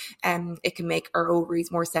cycles. It can make our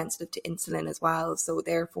ovaries more sensitive to insulin as well. So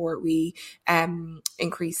therefore we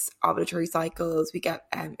increase ovulatory cycles. We get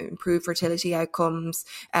improved fertility outcomes,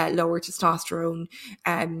 lower testosterone.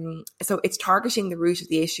 So it's targeting the root of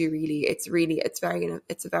the issue, really. It's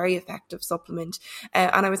a very effective supplement.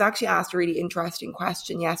 And I was actually asked a really interesting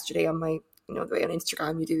question yesterday on my, the way on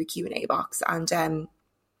Instagram you do a Q&A box, and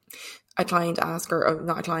a client asked, or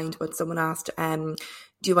not a client, but someone asked,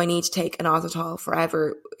 do I need to take inositol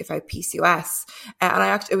forever if I have PCOS?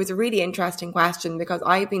 And it was a really interesting question, because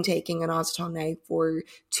I've been taking inositol now for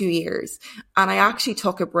 2 years, and I actually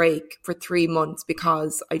took a break for 3 months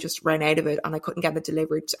because I just ran out of it and I couldn't get it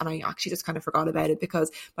delivered, and I actually just kind of forgot about it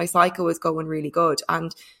because my cycle was going really good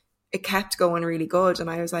and it kept going really good, and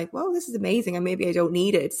I was like, well, this is amazing, and maybe I don't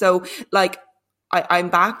need it. So like I'm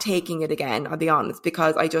back taking it again, I'll be honest,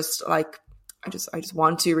 because I just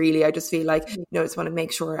want to, really. I just feel like, I just want to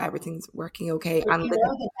make sure everything's working okay. And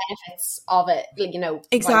the benefits of it,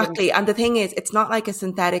 exactly. And the thing is, it's not like a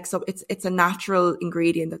synthetic, so it's a natural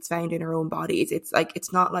ingredient that's found in our own bodies. It's like,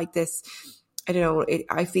 it's not like this, I don't know,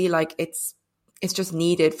 I feel like it's just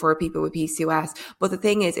needed for people with PCOS. But the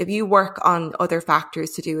thing is, if you work on other factors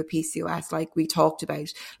to do with PCOS, like we talked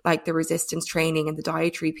about, like the resistance training and the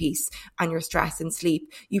dietary piece and your stress and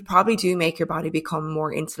sleep, you probably do make your body become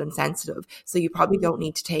more insulin sensitive. So you probably don't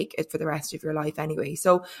need to take it for the rest of your life anyway.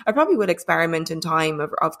 So I probably would experiment in time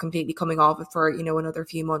of completely coming off it for, another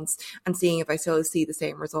few months and seeing if I still see the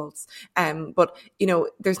same results. But,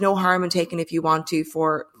 there's no harm in taking if you want to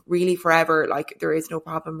for really forever. Like, there is no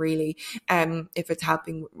problem really. If it's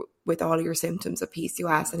helping with all your symptoms of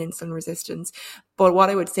PCOS and insulin resistance. But what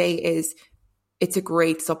I would say is, it's a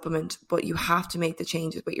great supplement, but you have to make the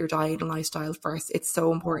changes with your diet and lifestyle first. It's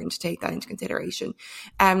so important to take that into consideration.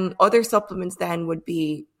 Other supplements then would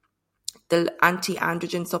be the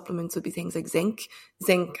anti-androgen supplements, would be things like zinc.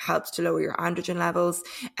 Zinc helps to lower your androgen levels.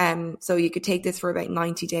 So you could take this for about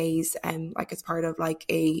 90 days, like as part of like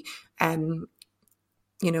a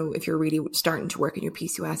if you're really starting to work in your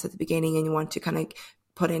PCOS at the beginning and you want to kind of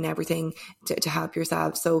put in everything to help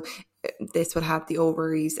yourself. So this will help the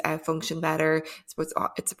ovaries function better.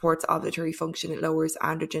 It supports ovulatory function. It lowers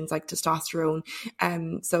androgens like testosterone.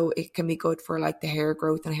 So it can be good for like the hair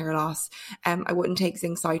growth and hair loss. I wouldn't take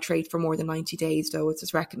zinc citrate for more than 90 days though. It's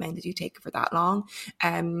just recommended you take it for that long.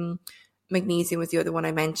 Magnesium was the other one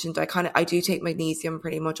I mentioned. I do take magnesium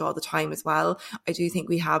pretty much all the time as well. I do think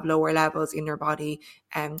we have lower levels in our body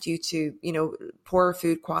due to, poor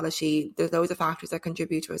food quality. There's loads of factors that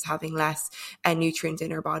contribute to us having less nutrients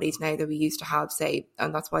in our bodies now that we used to have, say,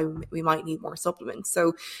 and that's why we might need more supplements.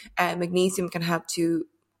 So magnesium can help to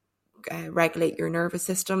regulate your nervous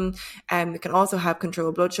system. It can also help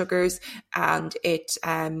control blood sugars, and it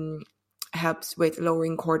helps with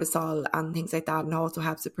lowering cortisol and things like that, and also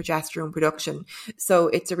helps with progesterone production. So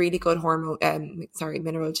it's a really good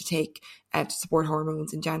mineral to take to support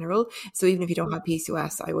hormones in general. So even if you don't have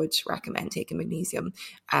PCOS, I would recommend taking magnesium.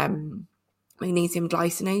 magnesium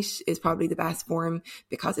glycinate is probably the best form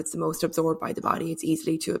because it's the most absorbed by the body. It's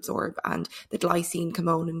easily to absorb, and the glycine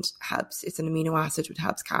component helps. It's an amino acid which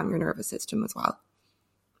helps calm your nervous system as well.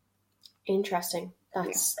 Interesting.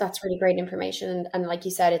 That's really great information. And like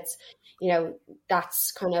you said, it's,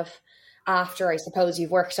 that's kind of after, I suppose,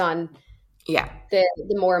 you've worked on the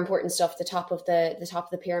more important stuff, the top of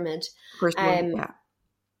the pyramid. For sure,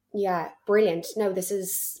 yeah, brilliant. No, this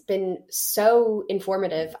has been so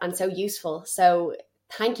informative and so useful. So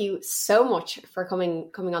thank you so much for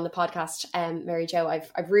coming on the podcast, Mary Jo.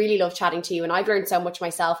 I've really loved chatting to you, and I've learned so much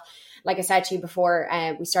myself. Like I said to you before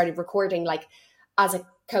we started recording, like, as a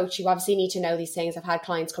coach, you obviously need to know these things. I've had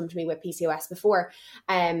clients come to me with PCOS before,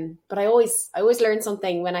 but I always learn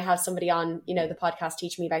something when I have somebody on, the podcast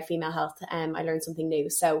teach me about female health. I learn something new.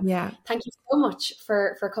 So thank you so much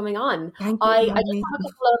for coming on. I just have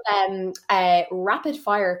a couple of rapid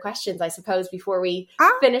fire questions, I suppose, before we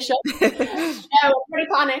finish up. No, pretty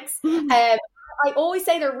panics. I always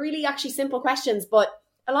say they're really actually simple questions, but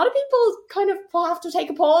a lot of people kind of have to take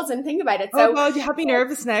a pause and think about it. So, oh God, you have me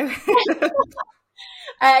nervous now.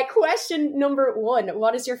 Question number 1.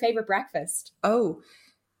 What is your favorite breakfast? Oh,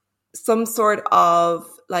 some sort of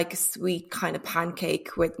like sweet kind of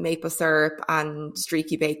pancake with maple syrup and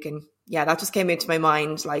streaky bacon. Yeah, that just came into my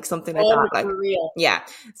mind, like something like that. Like, real. Yeah.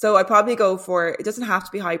 So I probably go for, it doesn't have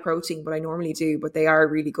to be high protein, but I normally do, but they are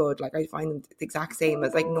really good. Like I find them the exact same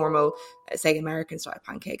as like normal, say, American style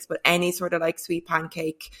pancakes, but any sort of like sweet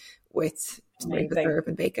pancake with maple syrup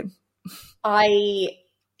and bacon.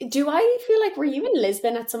 Do I feel like, were you in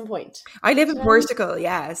Lisbon at some point? I live in Portugal,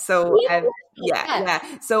 yeah. So,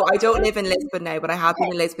 So I don't live in Lisbon now, but I have been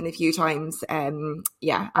in Lisbon a few times. I was going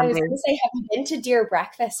to say, have you been to Deer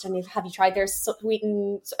Breakfast, and have you tried their sweet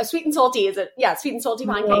and salty? Is it? Yeah, sweet and salty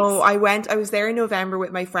pancakes. No, I was there in November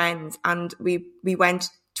with my friends, and we went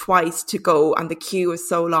twice to go, and the queue was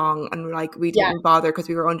so long, and like we didn't bother because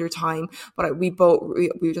we were under time. But we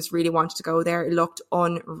just really wanted to go there. It looked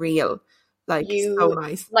unreal. Like, so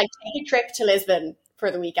nice. Like, take a trip to Lisbon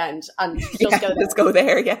for the weekend and just go there. Let's go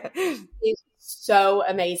there, yeah. It's so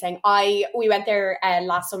amazing. We went there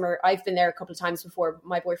last summer. I've been there a couple of times before.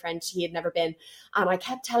 My boyfriend, he had never been. And I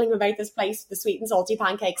kept telling him about this place, the sweet and salty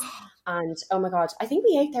pancakes. And oh my God, I think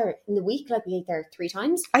we ate there in the week. Like, we ate there 3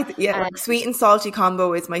 times. Like sweet and salty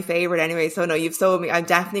combo is my favorite anyway. So no, you've sold me. I'm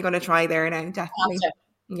definitely going to try there now. Definitely.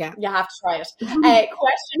 Yeah, you have to try it.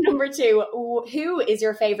 Question number 2: who is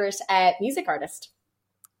your favorite music artist?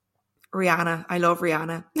 Rihanna. I love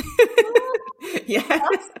Rihanna. Yeah,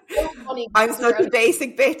 so funny. I'm such a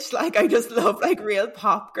basic bitch. Like, I just love like real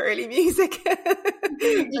pop girly music.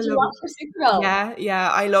 Did you watch her Super Bowl? Yeah.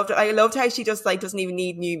 I loved it. I loved how she just like doesn't even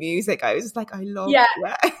need new music. I was just like, I love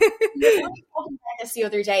it. We were talking about this the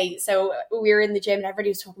other day. So we were in the gym and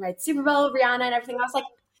everybody was talking about Super Bowl, Rihanna, and everything. I was like,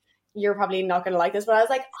 you're probably not going to like this, but I was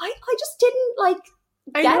like, I just didn't like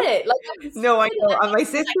get it. Like, no, I know. And my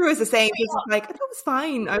sister was the same. She was like, that was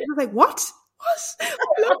fine. I was like, what?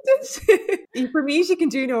 I loved it. For me, she can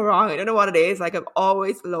do no wrong. I don't know what it is. Like, I've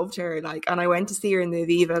always loved her. Like, and I went to see her in the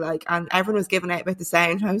Aviva, like, and everyone was giving out about the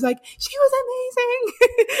sound. I was like, she was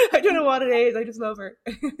amazing. I don't know what it is. I just love her.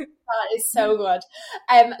 That is so good.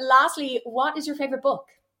 Lastly, what is your favorite book?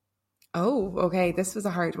 Oh, okay. This was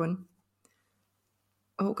a hard one.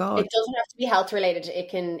 Oh God. It doesn't have to be health related.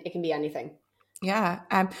 It can be anything. Yeah.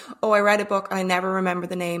 I read a book. I never remember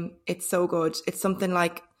the name. It's so good. It's something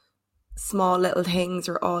like Small Little Things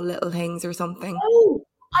or All Little Things or something. Oh,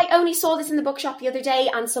 I only saw this in the bookshop the other day,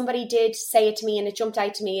 and somebody did say it to me and it jumped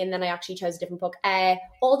out to me, and then I actually chose a different book.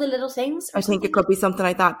 All the Little Things. I think it could be something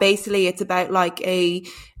like that. Basically, it's about like a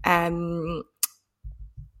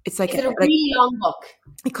it's like, is it a really long book?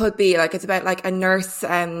 It could be like, it's about like a nurse,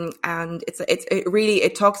 and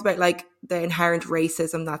it talks about like the inherent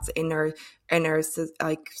racism that's in our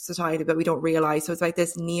like society, but we don't realize. So it's like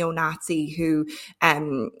this neo-Nazi who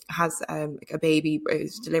has a baby,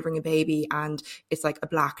 is delivering a baby, and it's like a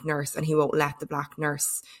black nurse, and he won't let the black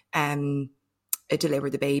nurse deliver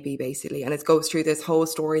the baby, basically. And it goes through this whole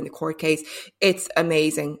story in the court case. It's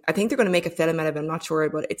amazing. I think they're going to make a film out of it. I'm not sure,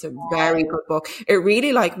 but it's a very good book. It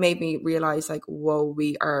really like made me realize like, whoa,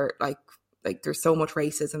 we are like there's so much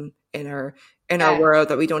racism in our world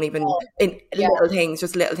that we don't even little things,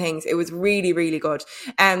 just little things. It was really, really good.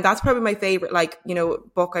 And that's probably my favorite, like, you know,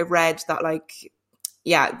 book I've read that like,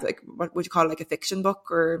 like, what would you call it? Like a fiction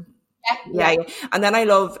book or yeah. And then I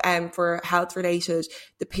love for health related,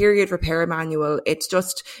 the Period Repair Manual. It's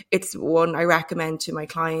one I recommend to my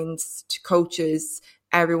clients, to coaches,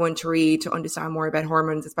 everyone to read, to understand more about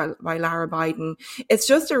hormones. It's by Lara Biden. It's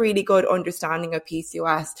just a really good understanding of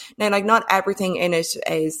PCOS. Now, like, not everything in it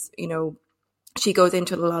is, you know, she goes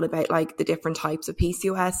into a lot about like the different types of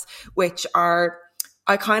PCOS, which are,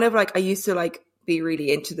 I kind of like, I used to like be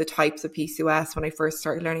really into the types of PCOS when I first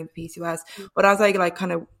started learning PCOS. But as I like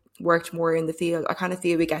kind of worked more in the field, I kind of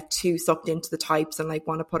feel we get too sucked into the types and like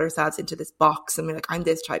want to put ourselves into this box and we're like, I'm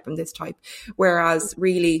this type, I'm this type. Whereas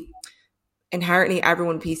really, inherently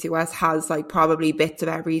everyone with PCOS has like probably bits of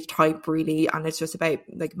every type really, and it's just about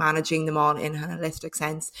like managing them all in a holistic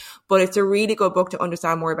sense. But it's a really good book to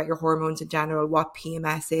understand more about your hormones in general, what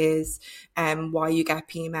PMS is, why you get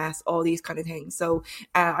PMS, all these kind of things. So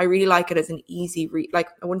I really like it as an easy read, like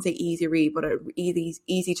I wouldn't say easy read, but a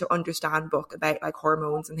easy to understand book about like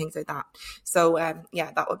hormones and things like that. So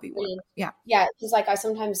yeah, that would be one. Yeah, because like I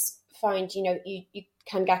sometimes find, you know, you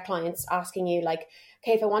can get clients asking you like,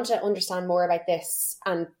 okay, if I want to understand more about this,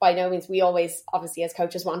 and by no means we always, obviously as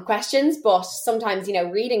coaches, want questions, but sometimes, you know,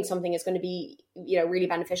 reading something is going to be, you know, really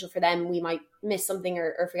beneficial for them. We might miss something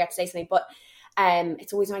or forget to say something, but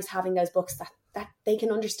it's always nice having those books that they can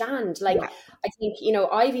understand. Like, I think, you know,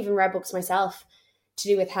 I've even read books myself to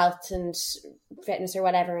do with health and fitness or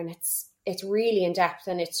whatever, and it's really in depth,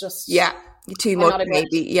 and it's just too much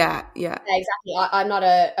maybe. Exactly. I'm not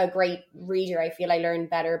a great reader. I feel I learn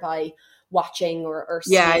better by watching or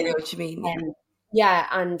seeing. I know what you mean.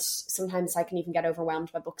 And sometimes I can even get overwhelmed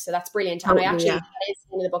by books, so that's brilliant. And I actually, that is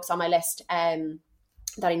one of the books on my list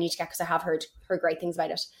that I need to get, because I have heard great things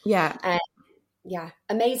about it. Yeah,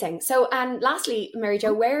 amazing. So, and lastly, Mary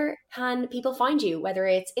Jo, where can people find you? Whether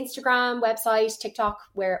it's Instagram, website, TikTok,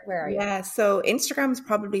 where are you? Yeah, so Instagram is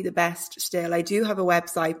probably the best still. I do have a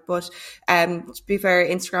website, but to be fair,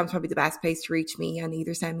 Instagram is probably the best place to reach me, and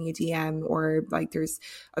either send me a DM or like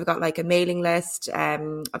I've got like a mailing list.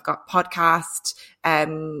 I've got podcast.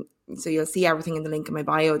 So you'll see everything in the link in my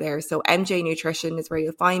bio there. So MJ Nutrition is where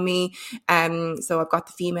you'll find me. So I've got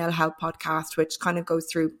the Female Health podcast, which kind of goes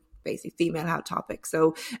through basically female health topics.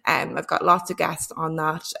 So I've got lots of guests on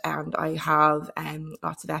that, and I have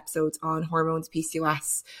lots of episodes on hormones,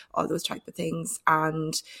 PCOS, all those type of things.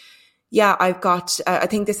 And yeah, I've got, I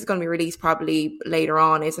think this is going to be released probably later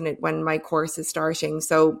on, isn't it, when my course is starting.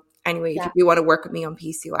 So anyway, if you want to work with me on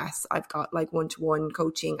PCOS, I've got like 1-to-1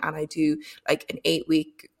 coaching, and I do like an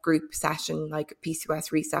 8-week group session, like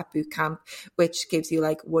PCOS Reset Bootcamp, which gives you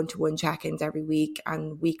like 1-to-1 check-ins every week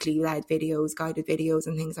and weekly led videos, guided videos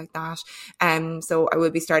and things like that. So I will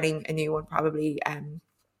be starting a new one probably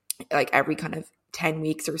like every kind of 10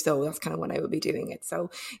 weeks or so. That's kind of when I will be doing it. So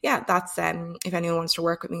yeah, that's if anyone wants to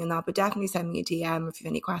work with me on that, but definitely send me a DM if you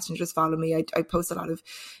have any questions. Just follow me. I post a lot of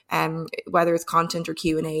whether it's content or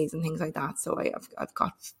Q&As and things like that. So I've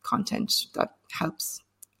got content that helps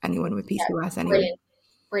anyone with PCOS anyway.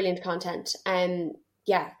 Brilliant content.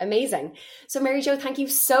 Yeah, amazing. So Mary Jo, thank you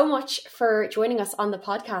so much for joining us on the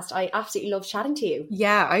podcast. I absolutely love chatting to you.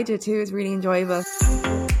 Yeah, I did too. It was really enjoyable.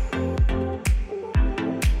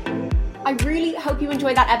 I really hope you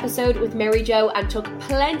enjoyed that episode with Mary Jo and took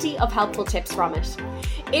plenty of helpful tips from it.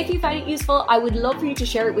 If you found it useful, I would love for you to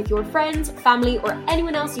share it with your friends, family, or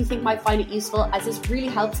anyone else you think might find it useful, as this really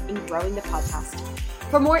helps in growing the podcast.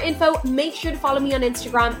 For more info, make sure to follow me on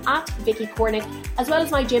Instagram at Vicky Cornick, as well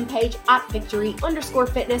as my gym page at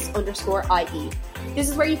victory_fitness_IE. This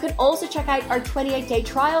is where you can also check out our 28-day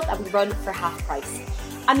trial that we run for half price.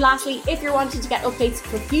 And lastly, if you're wanting to get updates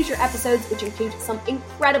for future episodes, which include some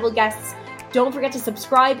incredible guests, don't forget to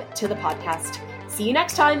subscribe to the podcast. See you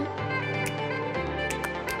next time.